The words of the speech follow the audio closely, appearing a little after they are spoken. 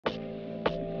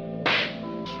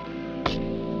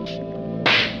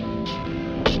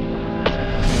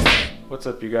What's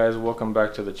up, you guys? Welcome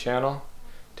back to the channel.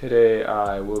 Today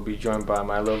I will be joined by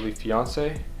my lovely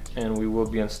fiance, and we will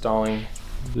be installing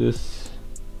this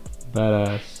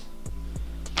badass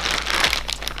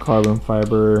carbon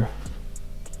fiber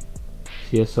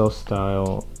CSL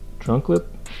Style trunk lip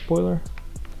spoiler.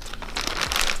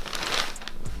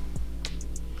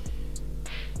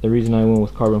 The reason I went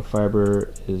with carbon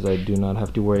fiber is I do not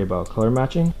have to worry about color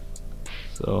matching.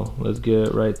 So let's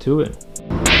get right to it.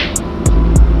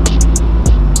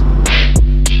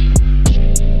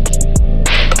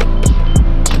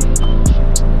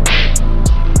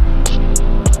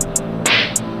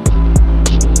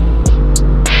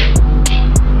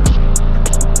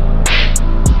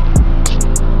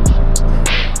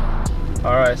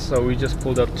 Alright, so we just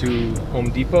pulled up to Home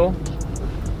Depot.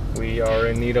 We are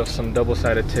in need of some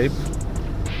double-sided tape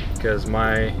because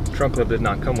my trunk lip did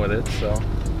not come with it, so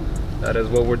that is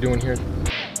what we're doing here.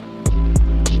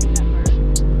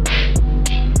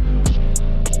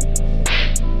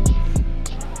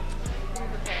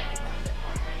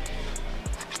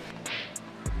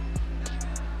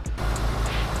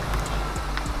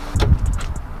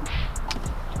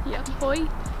 Yeah, boy.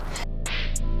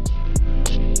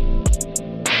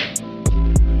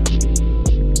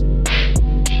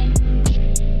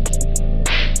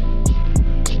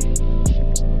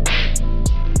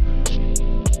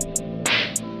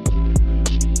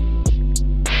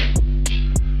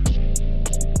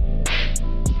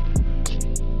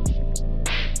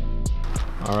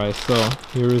 Alright, so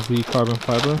here is the carbon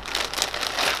fiber.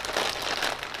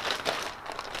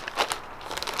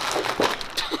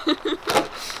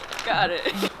 Got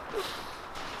it.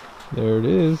 There it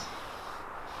is.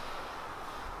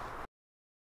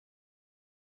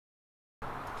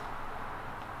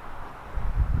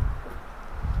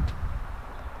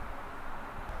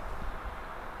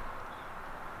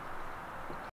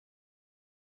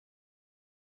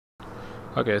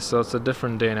 Okay, so it's a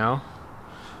different day now.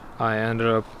 I ended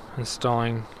up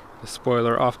installing the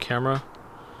spoiler off camera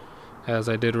as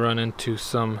I did run into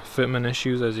some fitment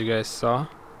issues, as you guys saw.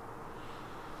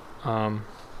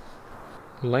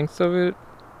 Length of it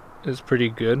is pretty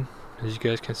good, as you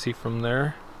guys can see from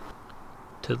there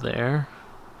to there.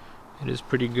 It is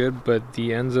pretty good, but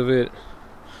the ends of it,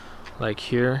 like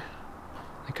here,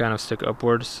 they kind of stick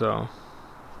upwards, so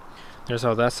there's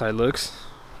how that side looks.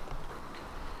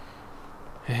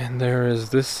 And there is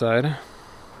this side.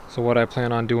 So what I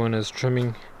plan on doing is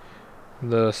trimming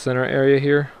the center area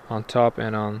here on top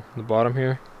and on the bottom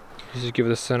here. Just give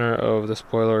the center of the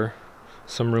spoiler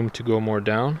some room to go more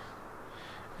down,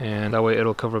 and that way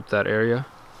it'll cover up that area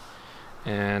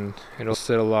and it'll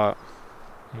sit a lot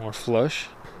more flush.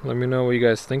 Let me know what you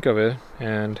guys think of it,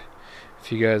 and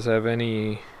if you guys have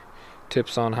any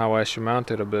tips on how I should mount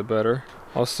it a bit better.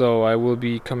 Also, I will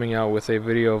be coming out with a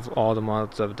video of all the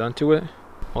mods I've done to it.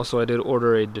 Also, I did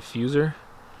order a diffuser,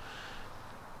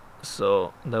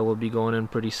 so that will be going in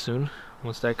pretty soon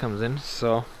once that comes in.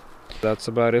 So that's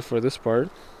about it for this part.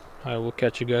 I will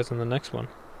catch you guys in the next one.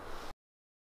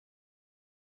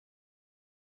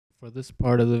 For this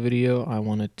part of the video, I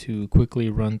wanted to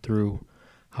quickly run through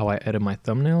how I edit my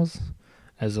thumbnails,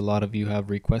 as a lot of you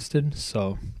have requested.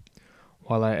 So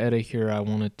while I edit here, I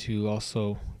wanted to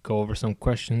also go over some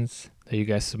questions that you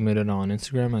guys submitted on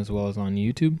Instagram as well as on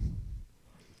YouTube.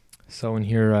 So in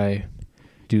here I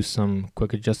do some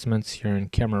quick adjustments here in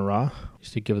Camera Raw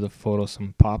just to give the photo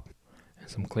some pop and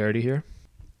some clarity here.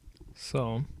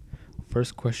 So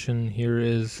first question here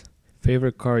is,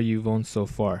 favorite car you've owned so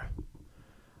far?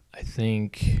 I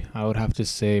think I would have to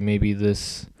say maybe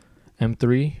this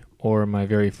M3 or my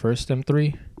very first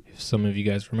M3, if some of you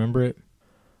guys remember it.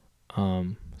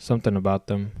 Something about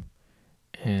them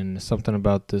and something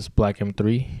about this black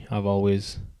M3. I've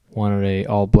always wanted a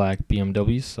all black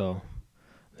BMW, so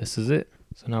this is it.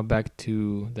 So now back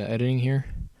to the editing here.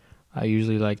 I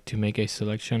usually like to make a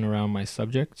selection around my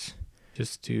subjects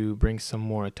just to bring some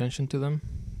more attention to them.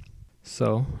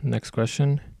 So next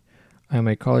question. I am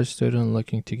a college student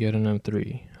looking to get an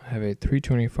M3. I have a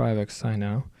 325 Xi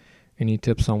now. Any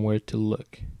tips on where to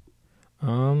look?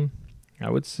 I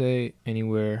would say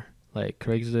anywhere like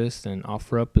Craigslist and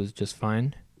OfferUp is just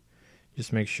fine.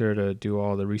 Just make sure to do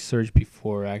all the research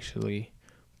before actually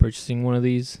purchasing one of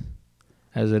these,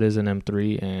 as it is an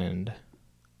M3, and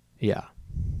yeah,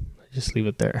 just leave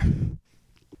it there.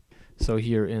 So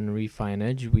here in Refine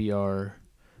Edge, we are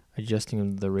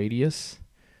adjusting the radius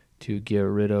to get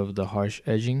rid of the harsh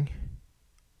edging.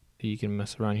 You can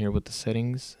mess around here with the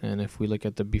settings, and if we look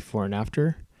at the before and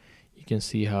after, you can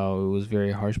see how it was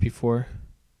very harsh before,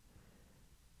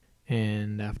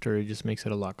 and after it just makes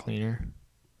it a lot cleaner.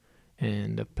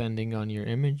 And depending on your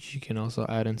image, you can also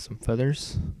add in some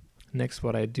feathers. Next,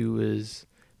 what I do is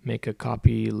make a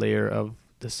copy layer of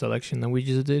the selection that we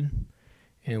just did.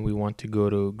 And we want to go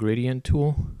to gradient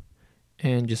tool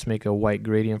and just make a white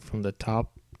gradient from the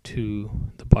top to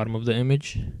the bottom of the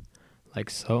image, like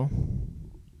so.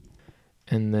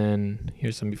 And then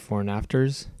here's some before and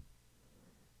afters.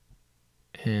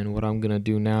 And what I'm gonna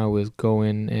do now is go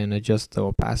in and adjust the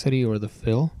opacity or the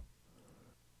fill.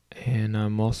 And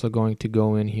I'm also going to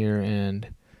go in here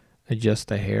and adjust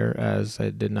the hair, as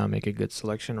I did not make a good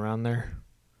selection around there.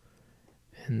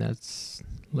 And that's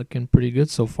looking pretty good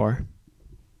so far.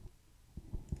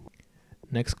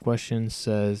 Next question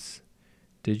says,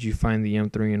 did you find the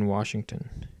M3 in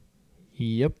Washington?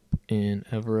 Yep, in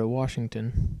Everett,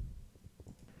 Washington.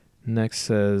 Next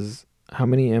says, how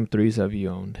many M3s have you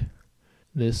owned?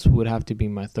 This would have to be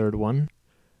my third one.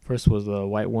 First was the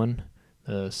white one,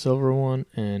 the silver one,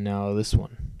 and now this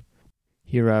one.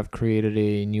 Here I've created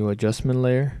a new adjustment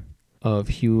layer of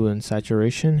hue and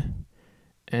saturation.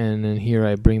 And then here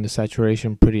I bring the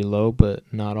saturation pretty low, but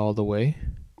not all the way,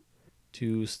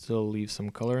 to still leave some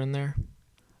color in there.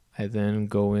 I then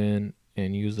go in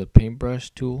and use the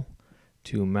paintbrush tool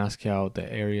to mask out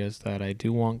the areas that I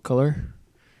do want color.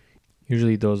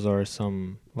 Usually those are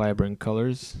some vibrant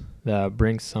colors that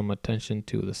bring some attention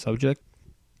to the subject.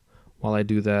 While I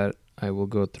do that, I will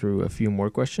go through a few more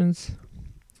questions.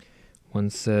 One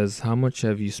says, how much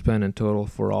have you spent in total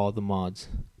for all the mods?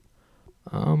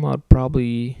 I'd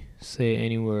probably say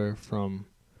anywhere from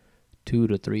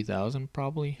 $2,000 to $3,000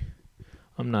 probably.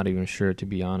 I'm not even sure, to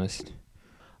be honest.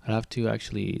 I'd have to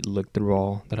actually look through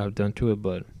all that I've done to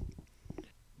it,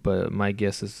 but my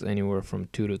guess is anywhere from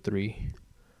 2 to 3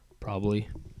 probably.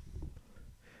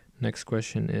 Next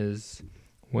question is,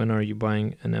 when are you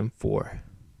buying an M4?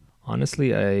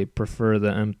 Honestly, I prefer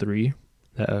the M3,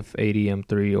 the F80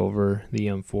 M3 over the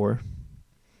M4.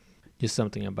 Just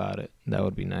something about it that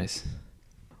would be nice.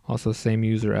 Also, same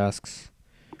user asks,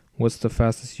 what's the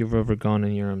fastest you've ever gone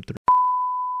in your M3?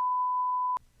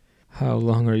 How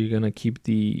long are you going to keep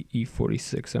the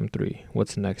E46 M3?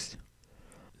 What's next?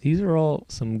 These are all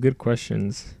some good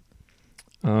questions.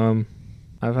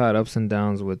 I've had ups and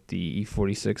downs with the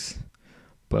E46,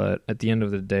 but at the end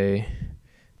of the day,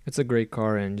 it's a great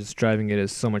car, and just driving it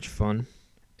is so much fun,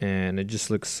 and it just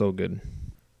looks so good.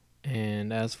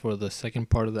 And as for the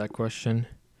second part of that question,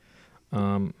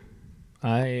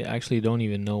 I actually don't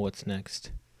even know what's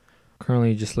next.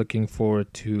 Currently just looking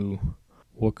forward to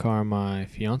what car my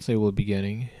fiance will be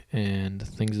getting and the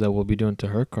things that we'll be doing to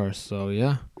her car. So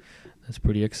yeah, that's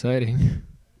pretty exciting.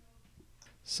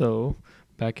 So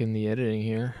back in the editing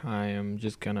here, I am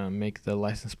just gonna make the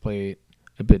license plate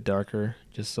a bit darker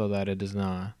just so that it does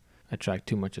not attract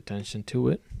too much attention to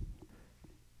it.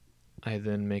 I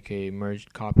then make a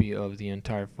merged copy of the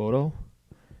entire photo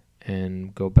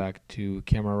and go back to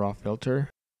camera raw filter,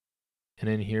 and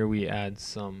in here we add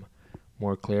some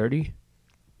more clarity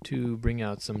to bring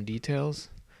out some details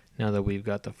now that we've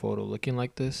got the photo looking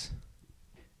like this.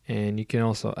 And you can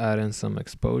also add in some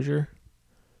exposure,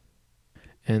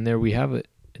 and there we have it.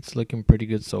 It's looking pretty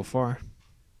good so far.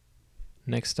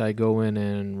 Next, I go in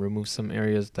and remove some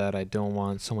areas that I don't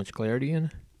want so much clarity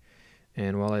in,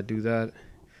 and while I do that,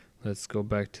 let's go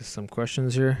back to some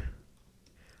questions here.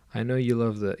 I know you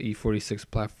love the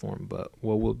E46 platform, but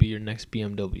what will be your next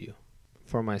BMW?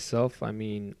 For myself, I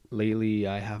mean, lately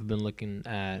I have been looking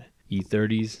at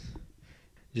E30s.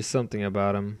 Just something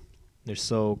about them. They're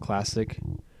so classic,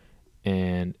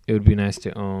 and it would be nice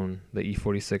to own the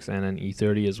E46 and an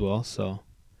E30 as well, so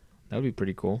that would be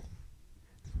pretty cool.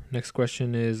 Next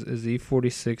question is the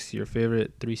E46 your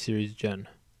favorite 3 Series gen?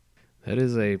 That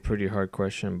is a pretty hard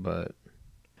question, but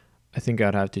I think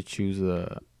I'd have to choose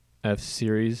the F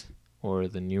Series or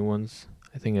the new ones.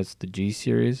 I think it's the G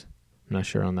Series. I'm not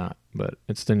sure on that, but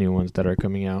it's the new ones that are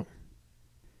coming out.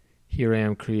 Here I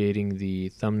am creating the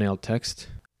thumbnail text.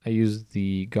 I use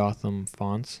the Gotham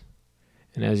fonts,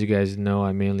 and as you guys know,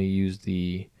 I mainly use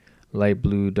the light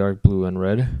blue, dark blue, and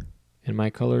red in my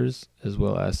colors, as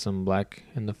well as some black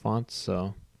in the fonts.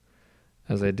 So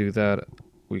as I do that,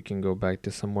 we can go back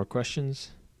to some more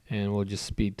questions, and we'll just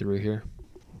speed through here.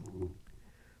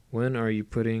 When are you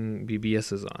putting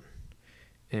BBSs on?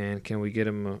 And can we get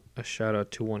him a shout out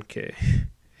to 1K?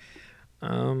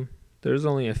 There's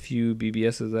only a few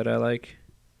BBSs that I like,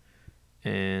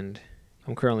 and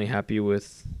I'm currently happy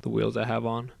with the wheels I have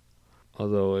on,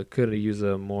 although it could use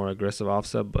a more aggressive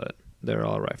offset, but they're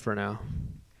alright for now.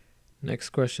 Next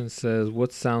question says,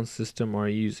 what sound system are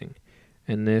you using?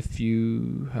 And if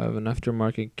you have an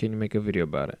aftermarket, can you make a video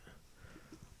about it?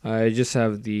 I just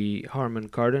have the Harman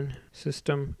Kardon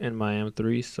system in my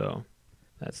M3, so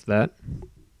that's that.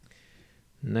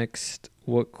 Next,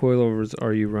 what coilovers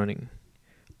are you running?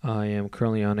 I am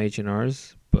currently on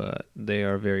H&Rs, but they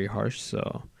are very harsh,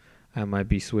 so I might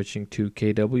be switching to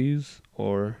KWs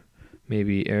or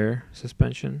maybe air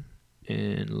suspension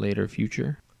in later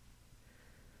future.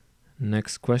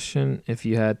 Next question, if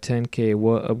you had 10K,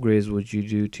 what upgrades would you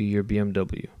do to your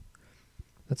BMW?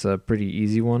 That's a pretty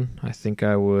easy one. I think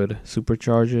I would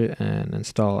supercharge it and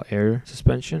install air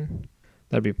suspension.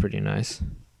 That'd be pretty nice.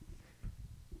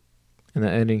 In the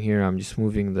editing here, I'm just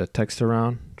moving the text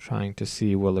around, trying to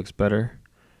see what looks better.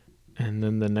 And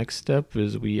then the next step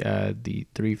is we add the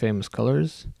 3 famous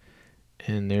colors,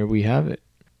 and there we have it.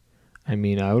 I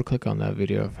mean, I would click on that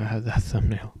video if I had that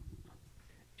thumbnail.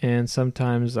 And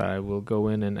sometimes I will go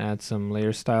in and add some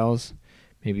layer styles,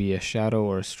 maybe a shadow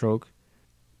or a stroke.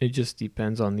 It just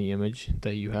depends on the image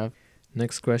that you have.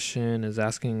 Next question is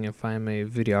asking if I'm a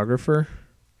videographer,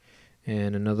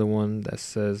 and another one that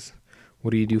says,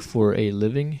 what do you do for a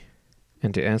living?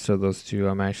 And to answer those two,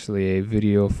 I'm actually a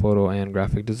video, photo, and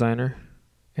graphic designer.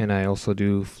 And I also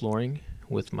do flooring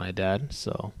with my dad,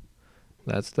 so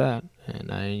that's that.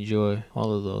 And I enjoy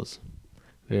all of those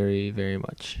very, very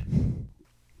much.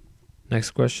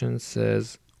 Next question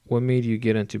says, what made you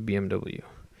get into BMW?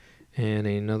 And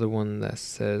another one that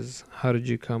says, how did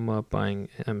you come up buying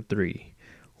M3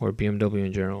 or BMW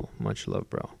in general? Much love,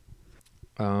 bro.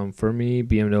 For me,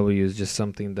 BMW is just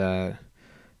something that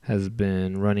has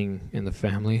been running in the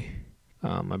family.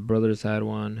 My brothers had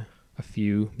one, a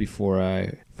few before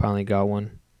I finally got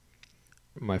one.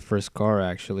 My first car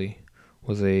actually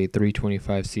was a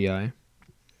 325 Ci,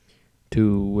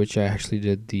 to which I actually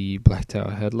did the blacked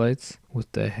out headlights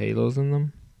with the halos in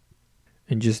them.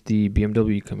 And just the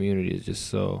BMW community is just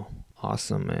so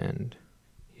awesome, and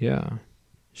yeah,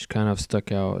 just kind of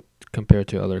stuck out compared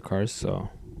to other cars, so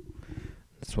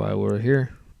that's why we're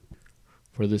here.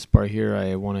 For this part here,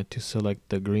 I wanted to select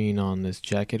the green on this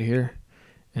jacket here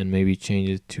and maybe change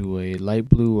it to a light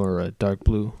blue or a dark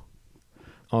blue.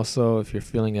 Also, if you're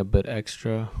feeling a bit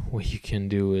extra, what you can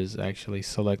do is actually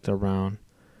select around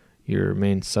your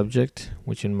main subject,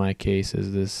 which in my case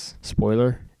is this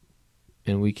spoiler,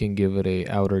 and we can give it a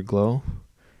outer glow,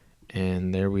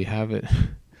 and there we have it.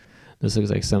 This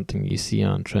looks like something you see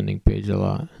on trending page a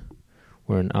lot,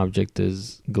 where an object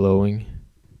is glowing.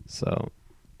 So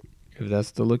if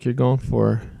that's the look you're going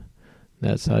for,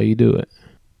 that's how you do it.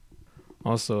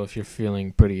 Also, if you're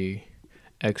feeling pretty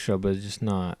extra but just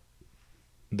not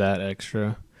that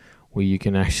extra, what you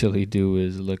can actually do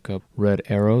is look up red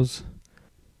arrows.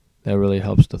 That really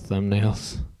helps the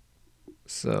thumbnails.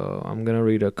 So I'm gonna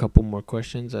read a couple more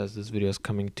questions as this video is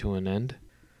coming to an end.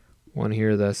 One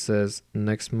here that says,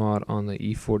 next mod on the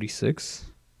E46.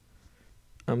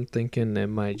 I'm thinking it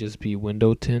might just be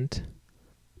window tint.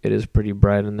 It is pretty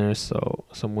bright in there, so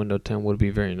some window tint would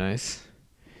be very nice.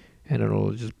 And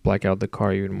it'll just black out the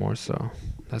car even more, so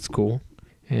that's cool.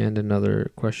 And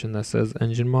another question that says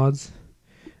engine mods.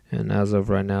 And as of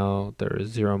right now, there is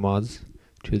 0 mods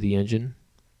to the engine,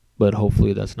 but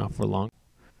hopefully that's not for long.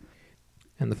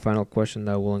 And the final question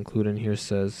that we'll include in here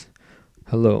says,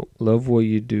 hello, love what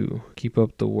you do. Keep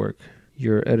up the work.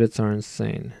 Your edits are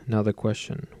insane. Now the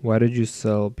question, why did you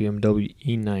sell BMW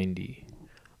E90?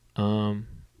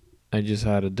 I just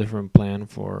had a different plan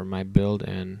for my build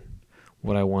and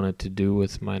what I wanted to do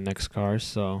with my next car,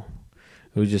 so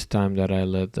it was just time that I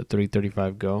let the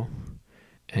 335 go,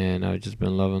 and I've just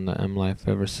been loving the M Life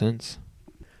ever since.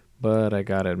 But I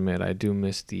gotta admit, I do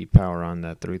miss the power on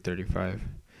that 335.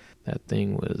 That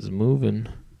thing was moving.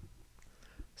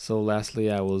 So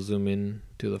lastly, I will zoom in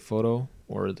to the photo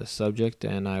or the subject,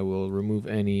 and I will remove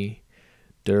any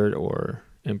dirt or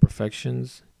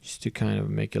imperfections just to kind of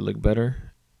make it look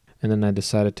better. And then I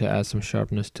decided to add some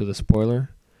sharpness to the spoiler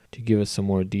to give it some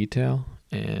more detail,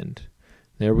 and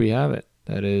there we have it.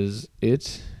 That is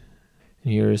it.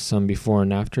 And here is some before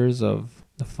and afters of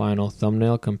the final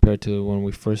thumbnail compared to when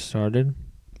we first started.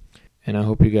 And I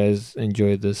hope you guys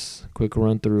enjoyed this quick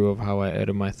run through of how I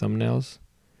edit my thumbnails,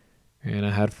 and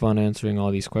I had fun answering all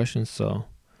these questions. So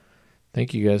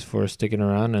thank you guys for sticking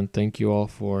around, and thank you all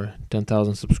for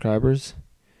 10,000 subscribers.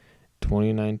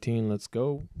 2019, let's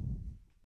go.